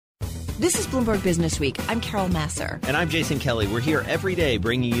This is Bloomberg Businessweek. I'm Carol Massar. And I'm Jason Kelly. We're here every day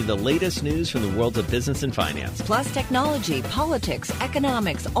bringing you the latest news from the worlds of business and finance. Plus technology, politics,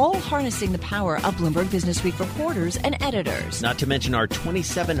 economics, all harnessing the power of Bloomberg Businessweek reporters and editors. Not to mention our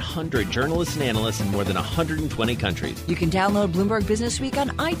 2,700 journalists and analysts in more than 120 countries. You can download Bloomberg Businessweek on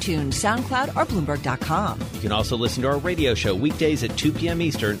iTunes, SoundCloud, or Bloomberg.com. You can also listen to our radio show weekdays at 2 p.m.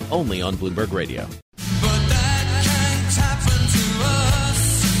 Eastern, only on Bloomberg Radio.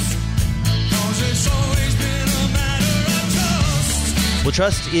 Well,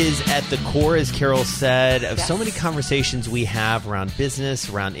 trust is at the core, as Carol said, of so many conversations we have around business,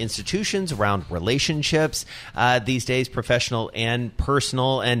 around institutions, around relationships these days, professional and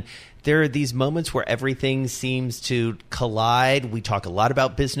personal. And there are these moments where everything seems to collide. We talk a lot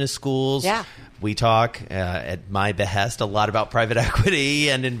about business schools. Yeah. We talk, at my behest, a lot about private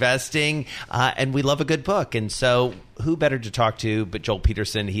equity and investing, and we love a good book. And so who better to talk to but Joel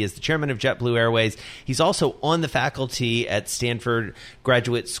Peterson? He is the chairman of JetBlue Airways. He's also on the faculty at Stanford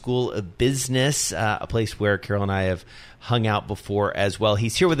Graduate School of Business, a place where Carol and I have hung out before as well.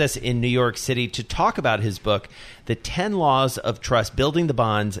 He's here with us in New York City to talk about his book, The 10 Laws of Trust, Building the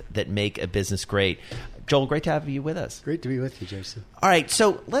Bonds That Make a Business Great. Joel, great to have you with us. Great to be with you, Jason. All right,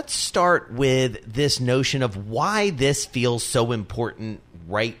 so let's start with this notion of why this feels so important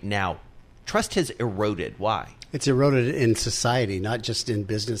right now. Trust has eroded. Why? It's eroded in society, not just in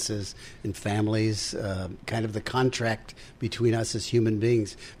businesses, in families, kind of the contract between us as human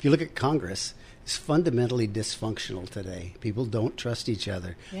beings. If you look at Congress, it's fundamentally dysfunctional today. People don't trust each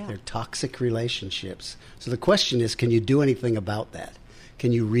other. Yeah. They're toxic relationships. So the question is, can you do anything about that?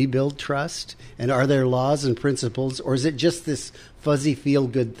 Can you rebuild trust? And are there laws and principles, or is it just this fuzzy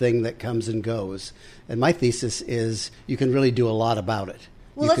feel-good thing that comes and goes? And my thesis is you can really do a lot about it.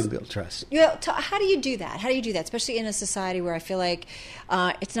 Well, you can build trust. How do you do that? How do you do that, especially in a society where I feel like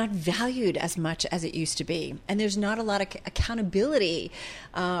it's not valued as much as it used to be, and there's not a lot of accountability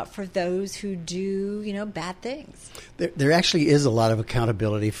for those who do, bad things? There actually is a lot of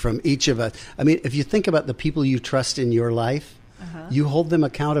accountability from each of us. I mean, if you think about the people you trust in your life, you hold them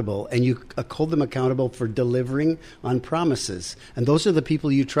accountable, and you hold them accountable for delivering on promises. And those are the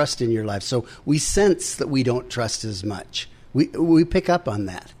people you trust in your life. So we sense that we don't trust as much. We pick up on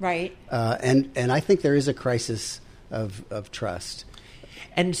that. Right. And I think there is a crisis of trust.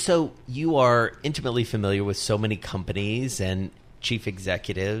 And so you are intimately familiar with so many companies and chief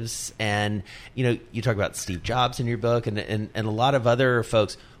executives. And, you talk about Steve Jobs in your book and a lot of other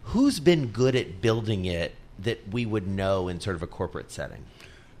folks. Who's been good at building it that we would know in sort of a corporate setting?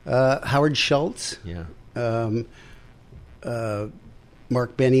 Howard Schultz. Yeah. Mark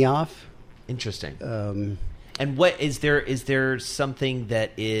Benioff. Interesting. And what is there something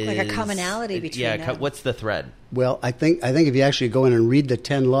that is like a commonality between them? What's the thread? Well, I think if you actually go in and read the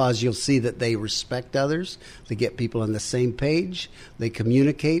 10 laws, you'll see that they respect others. They get people on the same page. They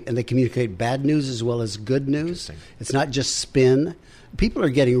communicate, and they communicate bad news as well as good news. It's not just spin. People are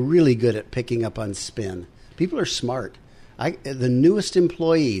getting really good at picking up on spin. People are smart. The newest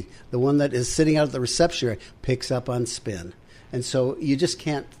employee, the one that is sitting out at the reception, picks up on spin. And so you just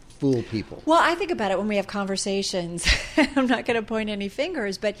can't fool people. Well, I think about it when we have conversations. I'm not going to point any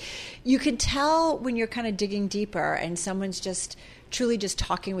fingers, but you can tell when you're kind of digging deeper and someone's just truly just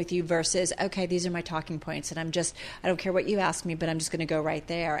talking with you versus, okay, these are my talking points, and I don't care what you ask me, but I'm just going to go right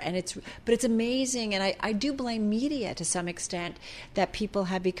there. And it's amazing, and I do blame media to some extent that people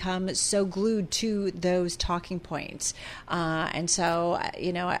have become so glued to those talking points. And so,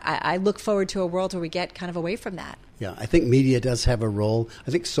 I look forward to a world where we get kind of away from that. Yeah, I think media does have a role.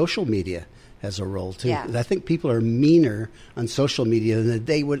 I think social media has a role, too. Yeah. I think people are meaner on social media than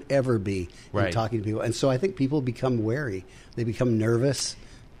they would ever be in talking to people. And so I think people become wary. They become nervous,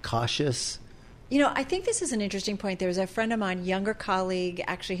 cautious. I think this is an interesting point. There was a friend of mine, younger colleague,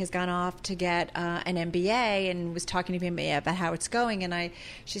 actually has gone off to get an MBA and was talking to me about how it's going. And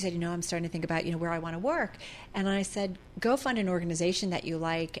she said, I'm starting to think about, where I want to work. And I said, go find an organization that you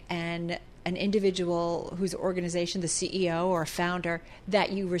like and an individual whose organization, the CEO or founder,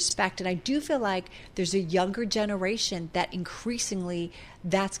 that you respect. And I do feel like there's a younger generation that increasingly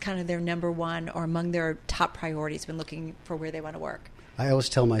that's kind of their number one or among their top priorities when looking for where they want to work. I always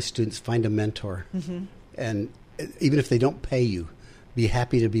tell my students, find a mentor. Mm-hmm. And even if they don't pay you, be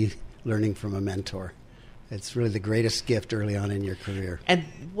happy to be learning from a mentor. It's really the greatest gift early on in your career. And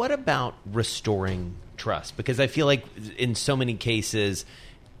what about restoring trust? Because I feel like in so many cases,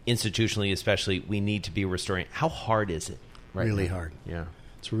 institutionally especially, we need to be restoring. How hard is it? Really hard. Yeah.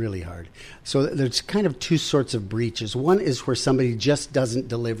 It's really hard. So there's kind of two sorts of breaches. One is where somebody just doesn't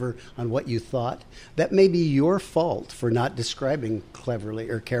deliver on what you thought. That may be your fault for not describing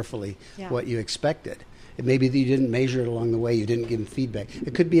cleverly or carefully what you expected. It may be that you didn't measure it along the way. You didn't give them feedback.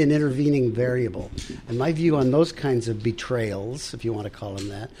 It could be an intervening variable. And my view on those kinds of betrayals, if you want to call them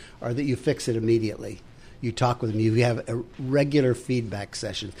that, are that you fix it immediately. You talk with them. You have a regular feedback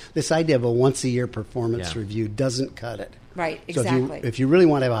session. This idea of a once-a-year performance review doesn't cut it. Right, exactly. So if you really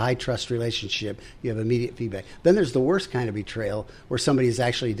want to have a high-trust relationship, you have immediate feedback. Then there's the worst kind of betrayal where somebody has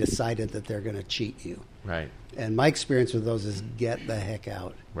actually decided that they're going to cheat you. Right. And my experience with those is get the heck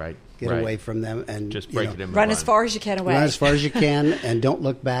out. Right. Get away from them. And just break it in. Run as far as you can away. Run as far as you can and don't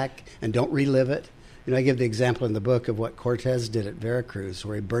look back and don't relive it. I give the example in the book of what Cortez did at Veracruz,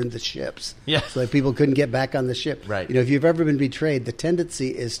 where he burned the ships so that people couldn't get back on the ship. Right. If you've ever been betrayed, the tendency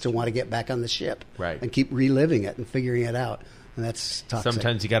is to want to get back on the ship and keep reliving it and figuring it out. And that's toxic.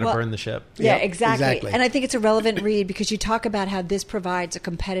 Sometimes you got to burn the ship. Yeah, exactly. And I think it's a relevant read because you talk about how this provides a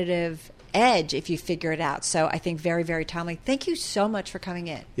competitive edge if you figure it out. So I think very, very timely. Thank you so much for coming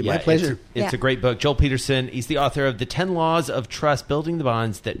in. My pleasure. It's a great book. Joel Peterson, he's the author of The 10 Laws of Trust, Building the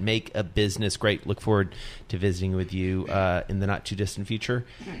Bonds That Make a Business Great. Look forward to visiting with you in the not-too-distant future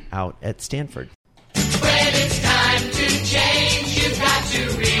out at Stanford. When it's time to change, you've got to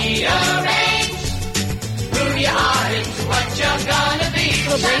rearrange who you are into what you're gonna be.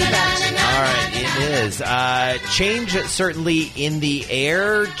 All right, it is. Change certainly in the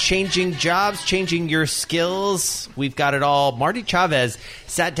air, changing jobs, changing your skills. We've got it all. Marty Chavez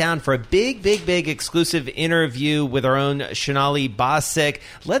sat down for a big exclusive interview with our own Sonali Basak.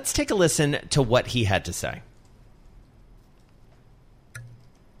 Let's take a listen to what he had to say.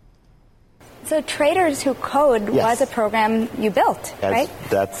 So Traders Who Code was a program you built, right?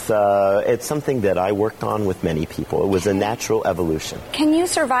 It's something that I worked on with many people. It was a natural evolution. Can you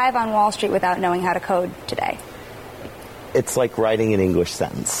survive on Wall Street without knowing how to code today? It's like writing an English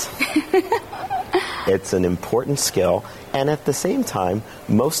sentence. It's an important skill, and at the same time,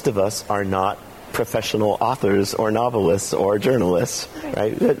 most of us are not professional authors or novelists or journalists,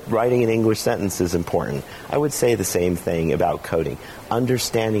 right? Writing an English sentence is important. I would say the same thing about coding.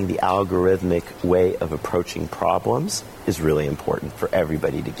 Understanding the algorithmic way of approaching problems is really important for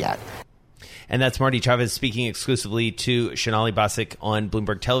everybody to get. And that's Marty Chavez speaking exclusively to Sonali Basak on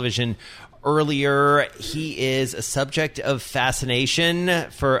Bloomberg Television earlier. He is a subject of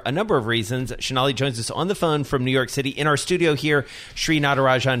fascination for a number of reasons. Sonali joins us on the phone from New York City in our studio here. Sri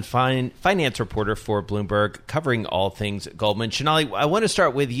Natarajan, finance reporter for Bloomberg, covering all things Goldman. Sonali, I want to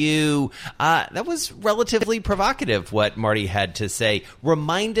start with you. That was relatively provocative, what Marty had to say.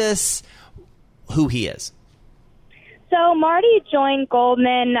 Remind us who he is. So Marty joined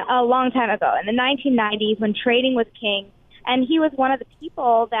Goldman a long time ago, in the 1990s, when trading was king. And he was one of the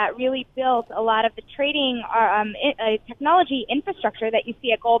people that really built a lot of the trading technology infrastructure that you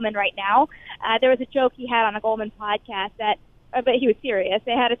see at Goldman right now. There was a joke he had on a Goldman podcast but he was serious.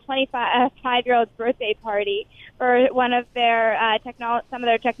 They had a 25-year-old's birthday party for one of their some of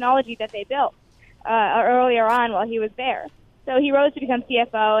their technology that they built earlier on while he was there. So he rose to become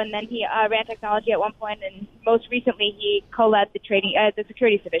CFO, and then he ran technology at one point, and most recently he co-led the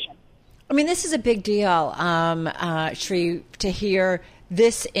securities division. I mean, this is a big deal, Sri, to hear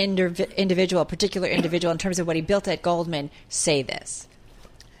this particular individual, in terms of what he built at Goldman, say this.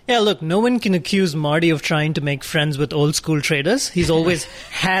 Yeah, look, no one can accuse Marty of trying to make friends with old school traders. He's always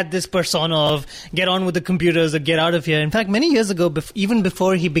had this persona of get on with the computers or get out of here. In fact, many years ago, even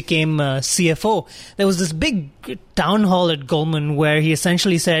before he became CFO, there was this big town hall at Goldman where he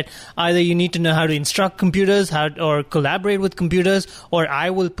essentially said, either you need to know how to instruct computers or collaborate with computers, or I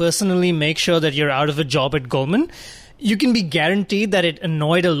will personally make sure that you're out of a job at Goldman. You can be guaranteed that it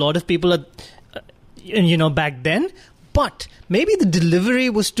annoyed a lot of people back then. But maybe the delivery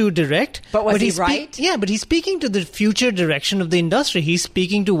was too direct. But was he right? Yeah, but he's speaking to the future direction of the industry. He's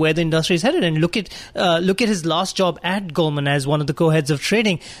speaking to where the industry is headed. And look at his last job at Goldman as one of the co-heads of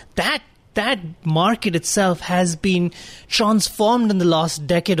trading. That market itself has been transformed in the last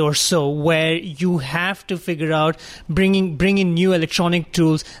decade or so, where you have to figure out bring in new electronic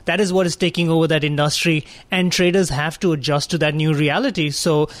tools. That is what is taking over that industry, and traders have to adjust to that new reality.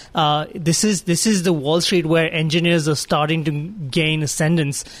 So this is the Wall Street where engineers are starting to gain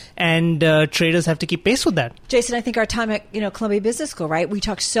ascendance, and traders have to keep pace with that. Jason, I think our time at Columbia Business School, right? We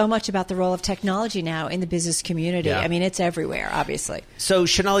talk so much about the role of technology now in the business community. Yeah. I mean, it's everywhere, obviously. So,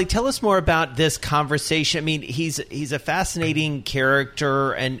 Sonali, tell us more about this conversation. I mean, he's a fascinating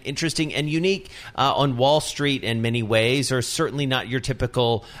character and interesting and unique on Wall Street in many ways, or certainly not your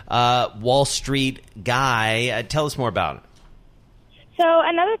typical Wall Street guy. Tell us more about it. So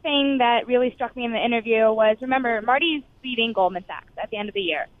another thing that really struck me in the interview was, remember, Marty's leaving Goldman Sachs at the end of the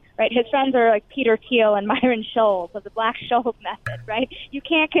year, right? His friends are like Peter Thiel and Myron Scholes of the Black-Scholes method, right? You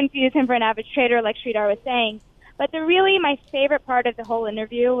can't confuse him for an average trader, like Sridhar was saying. But my favorite part of the whole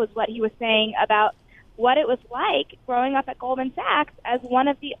interview was what he was saying about what it was like growing up at Goldman Sachs as one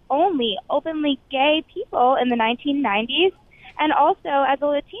of the only openly gay people in the 1990s, and also as a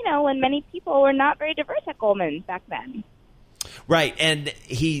Latino when many people were not very diverse at Goldman back then. Right, and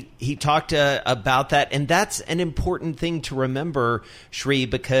he talked about that, and that's an important thing to remember, Shri,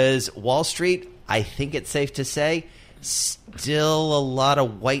 because Wall Street, I think it's safe to say, still a lot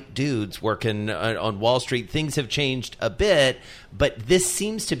of white dudes working on Wall Street. Things have changed a bit, but this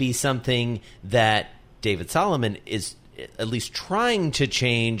seems to be something that David Solomon is at least trying to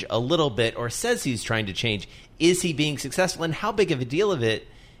change a little bit, or says he's trying to change. Is he being successful, and how big of a deal of it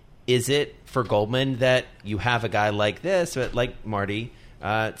is it for Goldman that you have a guy like this, like Marty,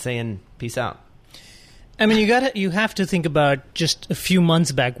 saying peace out? I mean, you have to think about just a few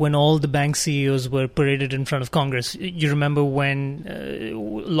months back when all the bank CEOs were paraded in front of Congress. You remember when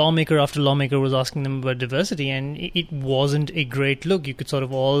lawmaker after lawmaker was asking them about diversity, and it wasn't a great look. You could sort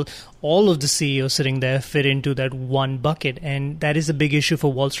of all of the CEOs sitting there fit into that one bucket, and that is a big issue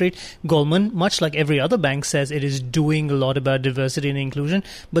for Wall Street. Goldman, much like every other bank, says it is doing a lot about diversity and inclusion,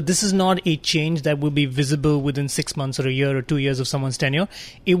 but this is not a change that will be visible within 6 months or a year or 2 years of someone's tenure.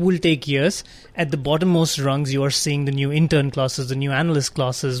 It will take years. At the bottommost rungs, you are seeing the new intern classes, the new analyst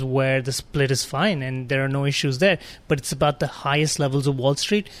classes, where the split is fine and there are no issues there. But it's about the highest levels of Wall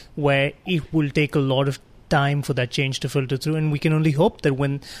Street where it will take a lot of time for that change to filter through, and we can only hope that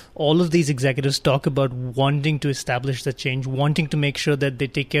when all of these executives talk about wanting to establish that change, wanting to make sure that they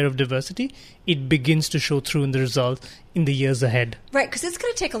take care of diversity, it begins to show through in the result in the years ahead. Right, because it's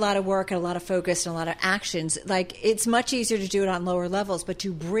going to take a lot of work and a lot of focus and a lot of actions. Like, it's much easier to do it on lower levels, but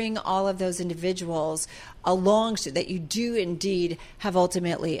to bring all of those individuals along so that you do indeed have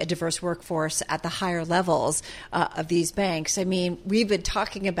ultimately a diverse workforce at the higher levels of these banks. I mean, we've been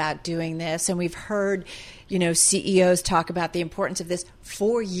talking about doing this, and we've heard, CEOs talk about the importance of this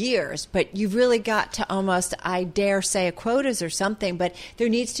for years, but you've really got to almost, I dare say, a quotas or something, but there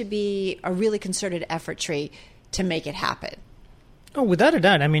needs to be a really concerted effort to make it happen. Oh, without a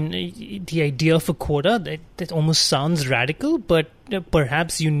doubt. I mean, the idea of a quota, that almost sounds radical, but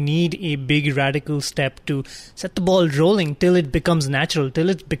perhaps you need a big radical step to set the ball rolling till it becomes natural, till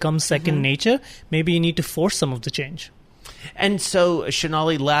it becomes second nature. Maybe you need to force some of the change. And so,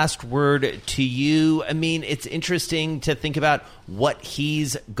 Sonali, last word to you. I mean, it's interesting to think about what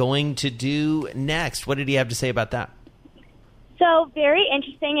he's going to do next. What did he have to say about that? So, very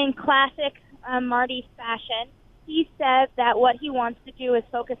interesting in classic Marty fashion. He said that what he wants to do is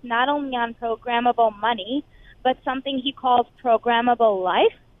focus not only on programmable money, but something he calls programmable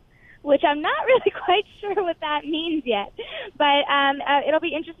life, which I'm not really quite sure what that means yet. But it'll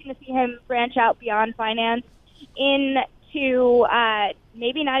be interesting to see him branch out beyond finance into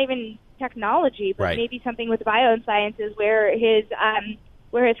maybe not even technology, but maybe something with biosciences where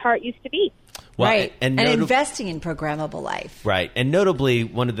his heart used to be. Well, right, and investing in programmable life. Right, and notably,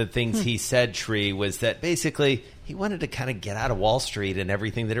 one of the things he said, Shri, was that basically he wanted to kind of get out of Wall Street and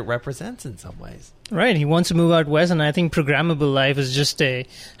everything that it represents in some ways. Right, he wants to move out west, and I think programmable life is just a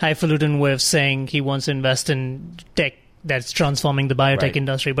highfalutin way of saying he wants to invest in tech that's transforming the biotech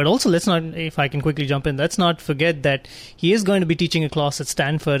industry. But also, let's not, if I can quickly jump in, let's not forget that he is going to be teaching a class at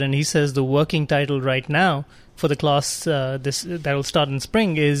Stanford, and he says the working title right now for the class that will start in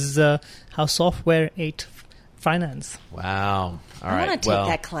spring is How Software Ate Finance. Wow. All right. I want to take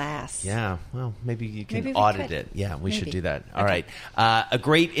that class. Yeah. Well, maybe you can audit it. Yeah, we should do that. All right. A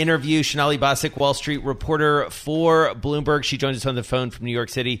great interview. Sonali Basak, Wall Street reporter for Bloomberg. She joins us on the phone from New York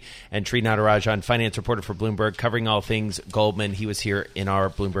City. And Sri Natarajan, finance reporter for Bloomberg, covering all things Goldman. He was here in our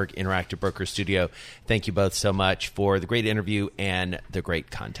Bloomberg Interactive Broker studio. Thank you both so much for the great interview and the great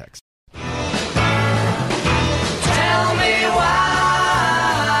context. Tell me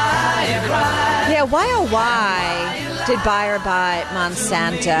why you cry. Yeah, why oh why did Bayer buy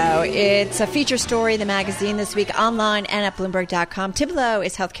Monsanto? It's a feature story in the magazine this week, online and at Bloomberg.com. Tim Lowe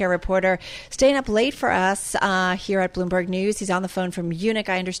is healthcare reporter, staying up late for us here at Bloomberg News. He's on the phone from Munich.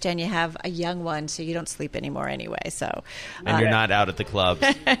 I understand you have a young one, so you don't sleep anymore anyway. So, and you're not out at the clubs.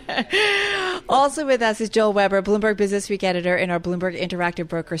 Also with us is Joel Weber, Bloomberg Businessweek editor in our Bloomberg Interactive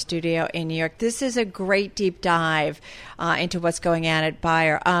Broker studio in New York. This is a great deep dive into what's going on at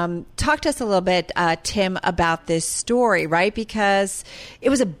Bayer. Talk to us a little bit, Tim, about this story, right? Because it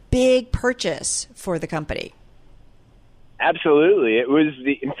was a big purchase for the company. Absolutely. It was,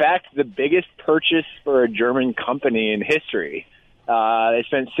 in fact, the biggest purchase for a German company in history. They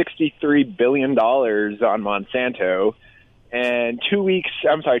spent $63 billion on Monsanto. And 2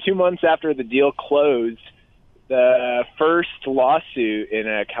 months after the deal closed, the first lawsuit in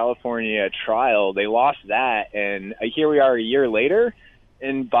a California trial, they lost that. And here we are a year later,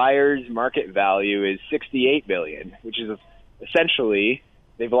 and Bayer's market value is $68 billion, which is essentially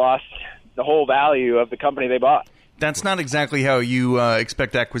they've lost the whole value of the company they bought. That's not exactly how you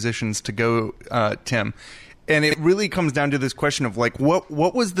expect acquisitions to go, Tim. And it really comes down to this question of, like, what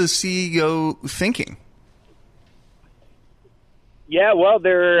was the CEO thinking? Yeah, well,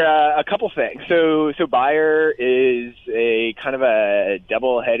 there are a couple things. So Bayer is a kind of a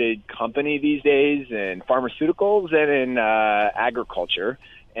double-headed company these days in pharmaceuticals and in agriculture.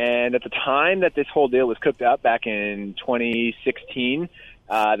 And at the time that this whole deal was cooked up back in 2016,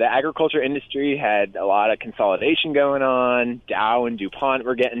 the agriculture industry had a lot of consolidation going on. Dow and DuPont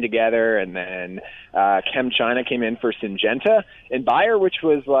were getting together, and then ChemChina came in for Syngenta. And Bayer, which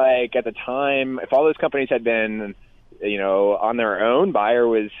was like at the time, if all those companies had been on their own, Bayer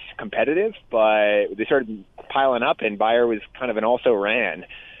was competitive, but they started piling up, and Bayer was kind of an also-ran.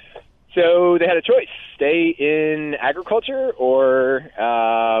 So they had a choice: stay in agriculture, or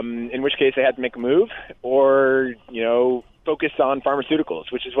in which case they had to make a move, or focus on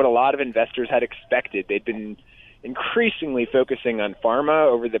pharmaceuticals, which is what a lot of investors had expected. They'd been increasingly focusing on pharma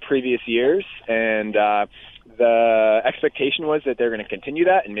over the previous years, and the expectation was that they're going to continue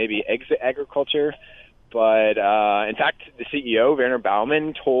that and maybe exit agriculture. But in fact, the CEO, Werner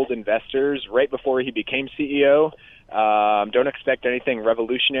Baumann, told investors right before he became CEO, don't expect anything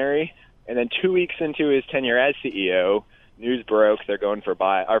revolutionary. And then 2 weeks into his tenure as CEO, news broke they're going for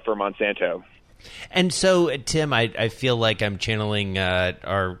Monsanto. And so, Tim, I feel like I'm channeling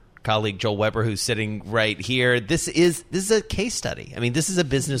our colleague Joel Weber, who's sitting right here. This is a case study. I mean, this is a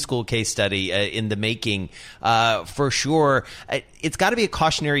business school case study in the making, for sure. It's got to be a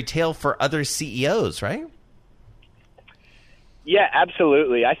cautionary tale for other CEOs, right? Yeah,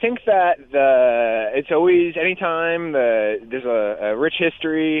 absolutely. I think that it's always, anytime there's a rich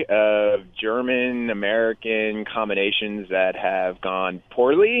history of German-American combinations that have gone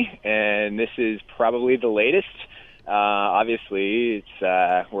poorly, and this is probably the latest. Obviously,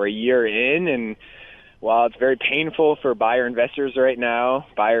 we're a year in, and while it's very painful for Bayer investors right now,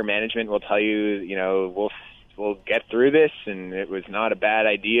 Bayer management will tell you, we'll get through this, and it was not a bad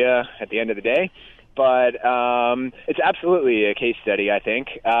idea at the end of the day. But it's absolutely a case study, I think.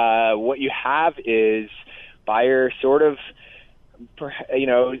 What you have is Bayer sort of,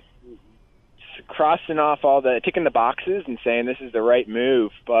 crossing off ticking the boxes and saying this is the right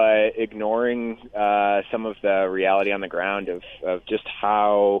move, but ignoring some of the reality on the ground of just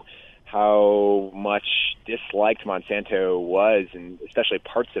how much disliked Monsanto was, and especially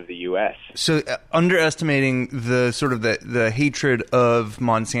parts of the U.S. So underestimating the sort of the hatred of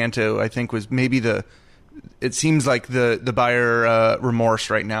Monsanto, I think, was maybe it seems like the Bayer remorse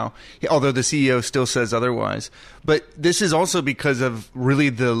right now, although the CEO still says otherwise. But this is also because of really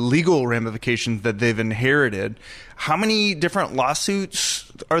the legal ramifications that they've inherited. How many different lawsuits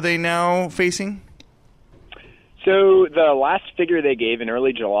are they now facing? So the last figure they gave in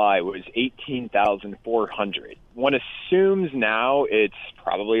early July was 18,400. One assumes now it's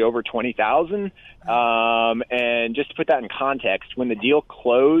probably over 20,000. And just to put that in context, when the deal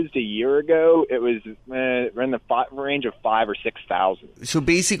closed a year ago, it was in the range of 5,000 or 6,000. So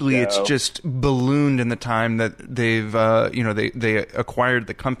basically, it's just ballooned in the time that they've they acquired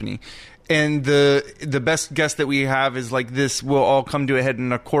the company. And the best guess that we have is like this will all come to a head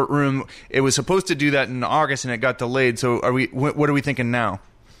in a courtroom. It was supposed to do that in August, and it got delayed. So what are we thinking now?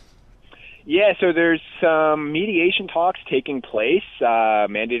 Yeah, so there's some mediation talks taking place,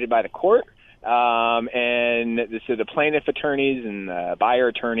 mandated by the court. And so the plaintiff attorneys and the Bayer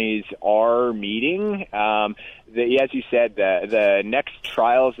attorneys are meeting. As you said, the next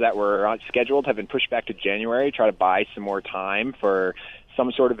trials that were scheduled have been pushed back to January, try to buy some more time for some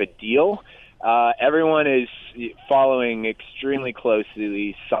sort of a deal. Everyone is following extremely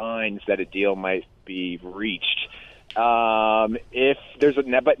closely signs that a deal might be reached. But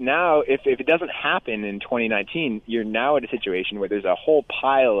now, if it doesn't happen in 2019, you're now in a situation where there's a whole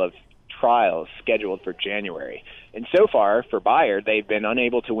pile of trials scheduled for January. And so far, for Bayer, they've been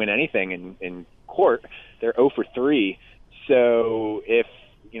unable to win anything in court. They're 0 for 3. So if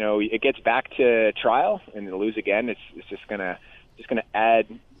it gets back to trial and they lose again, it's just gonna add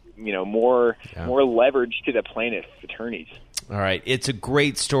more leverage to the plaintiff attorneys. All right. It's a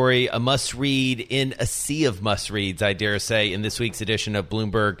great story, a must-read in a sea of must-reads, I dare say, in this week's edition of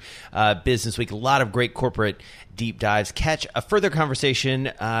Bloomberg Businessweek. A lot of great corporate deep dives. Catch a further conversation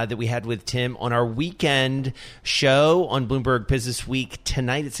that we had with Tim on our weekend show on Bloomberg Businessweek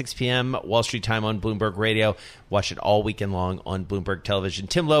tonight at 6 p.m. Wall Street time on Bloomberg Radio. Watch it all weekend long on Bloomberg Television.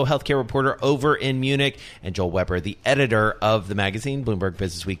 Tim Lowe, healthcare reporter over in Munich, and Joel Weber, the editor of the magazine, Bloomberg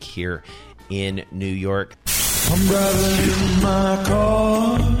Businessweek, here in New York. I'm driving in my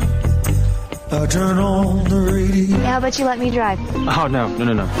car. I turn on the radio. How about you let me drive? Oh, no.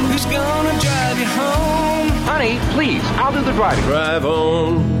 Who's gonna drive you home? Honey, please, I'll do the driving. Drive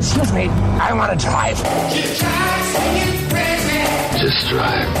on. Excuse me, I want to drive. Just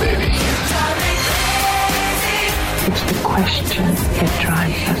drive, baby. It's the question that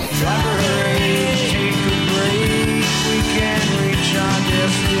drives us. Drive a race, take a break. We can reach our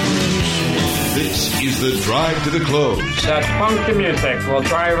destination. This is the Drive to the Close. That funky music will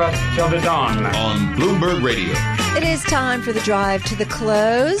drive us till the dawn. On Bloomberg Radio. It is time for the Drive to the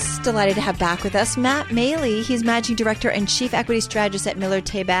Close. Delighted to have back with us Matt Maley. He's Managing Director and Chief Equity Strategist at Miller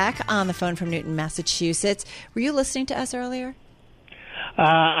Tabak, on the phone from Newton, Massachusetts. Were you listening to us earlier?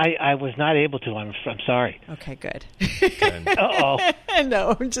 I was not able to. I'm sorry. Okay, good. Uh-oh.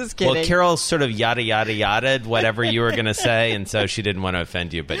 No, I'm just kidding. Well, Carol sort of yada-yada'd whatever you were going to say, and so she didn't want to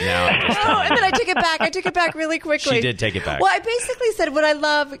offend you, but now I'm just and then I took it back. I took it back really quickly. She did take it back. Well, I basically said what I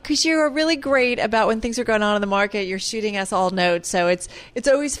love, because you're really great about when things are going on in the market. You're shooting us all notes, so it's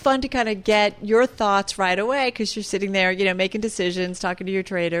always fun to kind of get your thoughts right away, because you're sitting there, making decisions, talking to your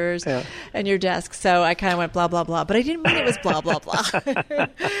traders and your desk. So I kind of went blah, blah, blah, but I didn't mean it was blah, blah, blah.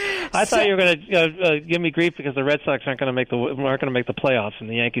 I thought you were going to give me grief because the Red Sox aren't going to make the playoffs, and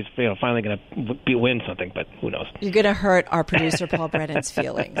the Yankees finally going to win something. But who knows? You're going to hurt our producer Paul Brennan's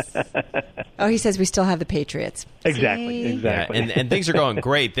feelings. Oh, he says we still have the Patriots. Exactly. Yeah, and things are going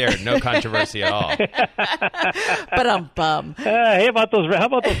great there. No controversy at all. But bum. Hey, how about those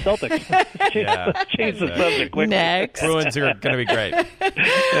Celtics? Change the subject quickly. Next. Bruins are going to be great.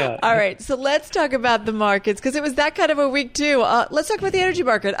 All right, so let's talk about the markets, because it was that kind of a week too. Let's talk about the energy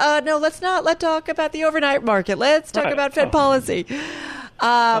market. No, let's not. Let's talk about the overnight market. Let's talk about Fed policy.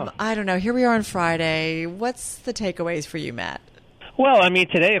 I don't know. Here we are on Friday. What's the takeaways for you, Matt? Well,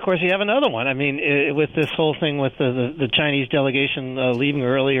 today, of course, you have another one. With this whole thing with the Chinese delegation leaving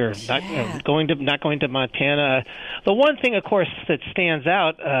early or not going to Montana. The one thing, of course, that stands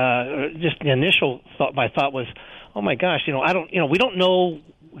out, just the initial thought was, oh my gosh, we don't know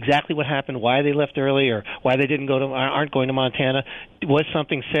exactly what happened, why they left early, or why they aren't going to Montana. Was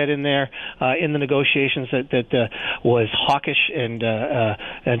something said in there in the negotiations that was hawkish and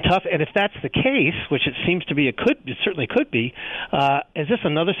tough? And if that's the case, which it seems to be, it certainly could be. Is this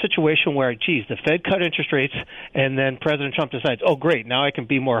another situation where, geez, the Fed cut interest rates, and then President Trump decides, oh great, now I can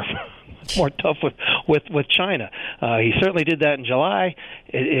be more tough with China? He certainly did that in July.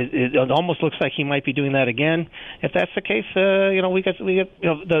 It almost looks like he might be doing that again. If that's the case, we get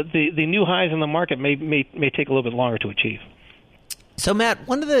the new highs in the market may take a little bit longer to achieve. So, Matt,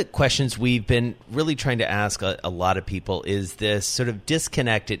 one of the questions we've been really trying to ask a lot of people is this sort of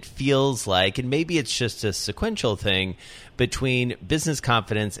disconnect, it feels like, and maybe it's just a sequential thing, between business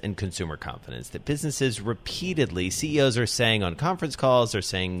confidence and consumer confidence. That businesses repeatedly, CEOs are saying on conference calls, they're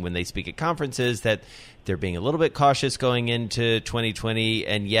saying when they speak at conferences that they're being a little bit cautious going into 2020,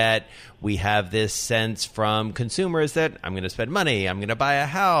 and yet we have this sense from consumers that I'm going to spend money, I'm going to buy a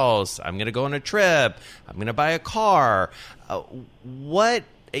house, I'm going to go on a trip, I'm going to buy a car. What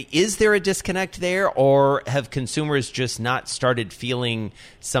is there a disconnect there, or have consumers just not started feeling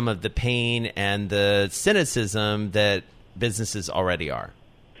some of the pain and the cynicism that businesses already are?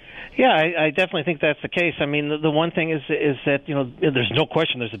 Yeah, I definitely think that's the case. The one thing is that there's no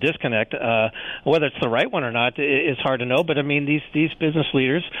question there's a disconnect. Whether it's the right one or not is hard to know. But these business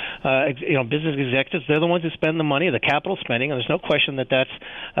leaders, business executives, they're the ones who spend the money, the capital spending, and there's no question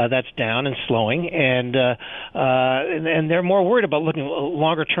that's down and slowing. And they're more worried about looking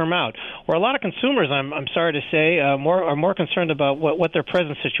longer term out. Where a lot of consumers, I'm sorry to say, are more concerned about what their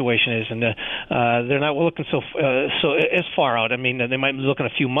present situation is, and they're not looking so as far out. They might be looking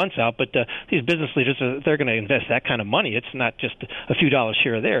a few months out, but these business leaders, they're going to invest that kind of money. It's not just a few dollars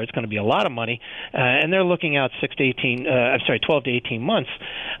here or there. It's going to be a lot of money, and they're looking out 12 to 18 months.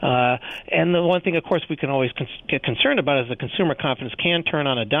 And the one thing, of course, we can always get concerned about is the consumer confidence can turn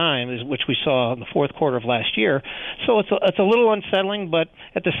on a dime, which we saw in the fourth quarter of last year. So it's a little unsettling, but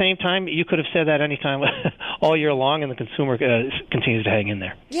at the same time, you could have said that any time all year long, and the consumer continues to hang in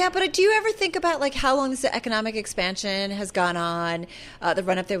there. Yeah, but do you ever think about like how long this economic expansion has gone on, the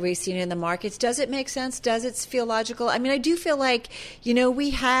run-up that we've seen in the markets? Does it make sense? Does it feel logical? I mean, I do feel like,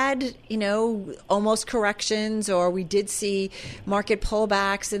 we had, almost corrections, or we did see market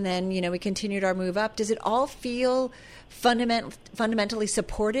pullbacks, and then, we continued our move up. Does it all feel fundamentally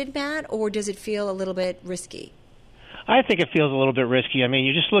supported, Matt, or does it feel a little bit risky? I think it feels a little bit risky. I mean,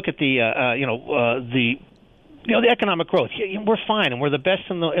 you just look at the economic growth. We're fine, and we're the best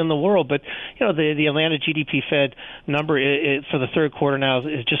in the world. But the Atlanta GDP Fed number for the third quarter now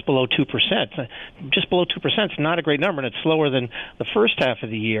is just below 2%. Just below 2% is not a great number, and it's slower than the first half of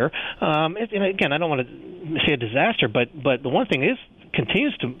the year. And again, I don't want to say a disaster, but the one thing is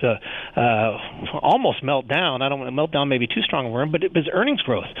continues to almost melt down. I don't want to melt down, maybe too strong a word, but it was earnings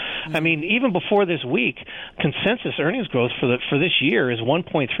growth. I mean, even before this week, consensus earnings growth for this year is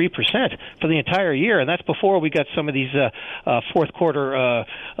 1.3% for the entire year, and that's before we got some of these fourth quarter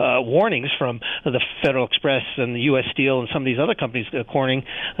warnings from the Federal Express and the U.S. Steel and some of these other companies, Corning,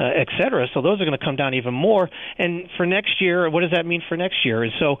 et cetera. So those are going to come down even more. And for next year, what does that mean for next year?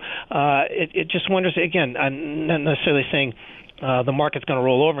 And so it just wonders, again, I'm not necessarily saying the market's going to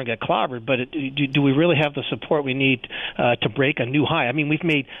roll over and get clobbered, but do we really have the support we need to break a new high? I mean, we've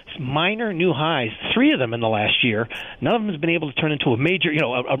made minor new highs, 3 of them in the last year. None of them has been able to turn into a major,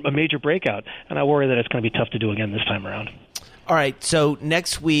 a major breakout, and I worry that it's going to be tough to do again this time around. All right, so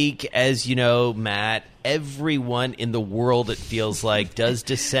next week, as you know, Matt, everyone in the world, it feels like, does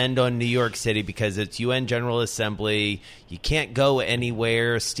descend on New York City because it's UN General Assembly. You can't go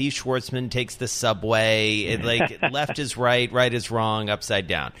anywhere. Steve Schwartzman takes the subway. Left is right, right is wrong, upside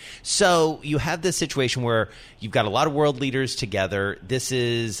down. So you have this situation where you've got a lot of world leaders together. This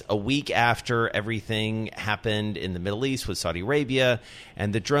is a week after everything happened in the Middle East with Saudi Arabia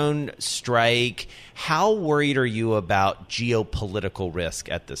and the drone strike. How worried are you about geopolitical risk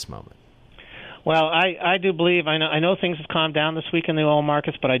at this moment? Well, I do believe, I know things have calmed down this week in the oil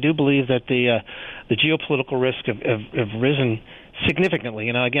markets, but I do believe that the geopolitical risk have risen significantly.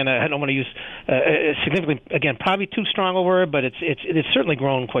 Again, I don't want to use significantly. Again, probably too strong a word, but it's certainly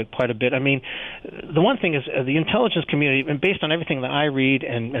grown quite a bit. I mean, the one thing is the intelligence community, and based on everything that I read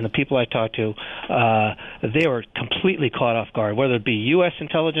and the people I talk to, they were completely caught off guard, whether it be U.S.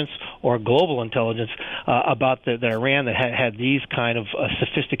 intelligence or global intelligence about that Iran that had these kind of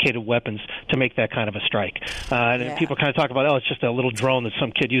sophisticated weapons to make that kind of a strike. And people kind of talk about, it's just a little drone that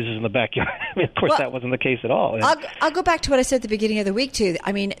some kid uses in the backyard. I mean, of course, that wasn't the case at all. I'll go back to what I said at the beginning of the week too.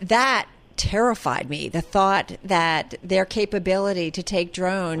 I mean, that terrified me, the thought that their capability to take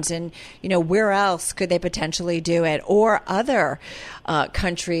drones and where else could they potentially do it, or other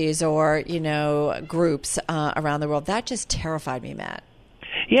countries or groups around the world. That just terrified me, Matt.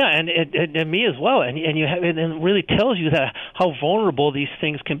 Yeah, and me as well. And you have, and it really tells you that how vulnerable these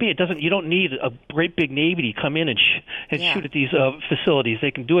things can be. You don't need a great big Navy to come in and shoot at these facilities.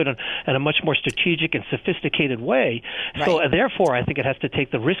 They can do it in a much more strategic and sophisticated way. Right. So therefore, I think it has to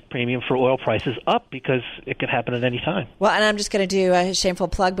take the risk premium for oil prices up because it could happen at any time. Well, and I'm just going to do a shameful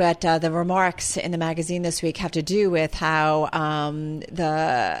plug, but the remarks in the magazine this week have to do with how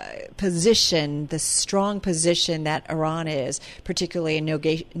the strong position that Iran is, particularly in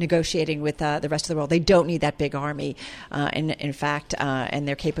negotiating with the rest of the world. They don't need that big army. In fact, and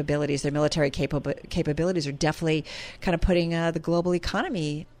their capabilities, their military capabilities are definitely kind of putting the global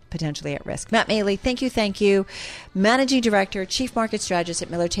economy potentially at risk. Matt Maley, thank you. Managing Director, Chief Market Strategist at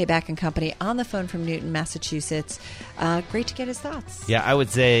Miller Tabak Co Company, on the phone from Newton, Massachusetts. Great to get his thoughts. Yeah, I would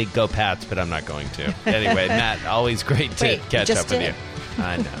say go Pats, but I'm not going to. Anyway, Matt, always great to catch up with you.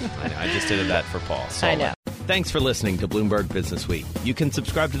 I know. I just did that for Paul. So I know. Thanks for listening to Bloomberg Businessweek. You can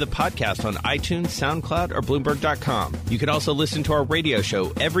subscribe to the podcast on iTunes, SoundCloud, or Bloomberg.com. You can also listen to our radio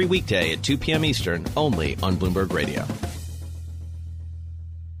show every weekday at 2 p.m. Eastern, only on Bloomberg Radio.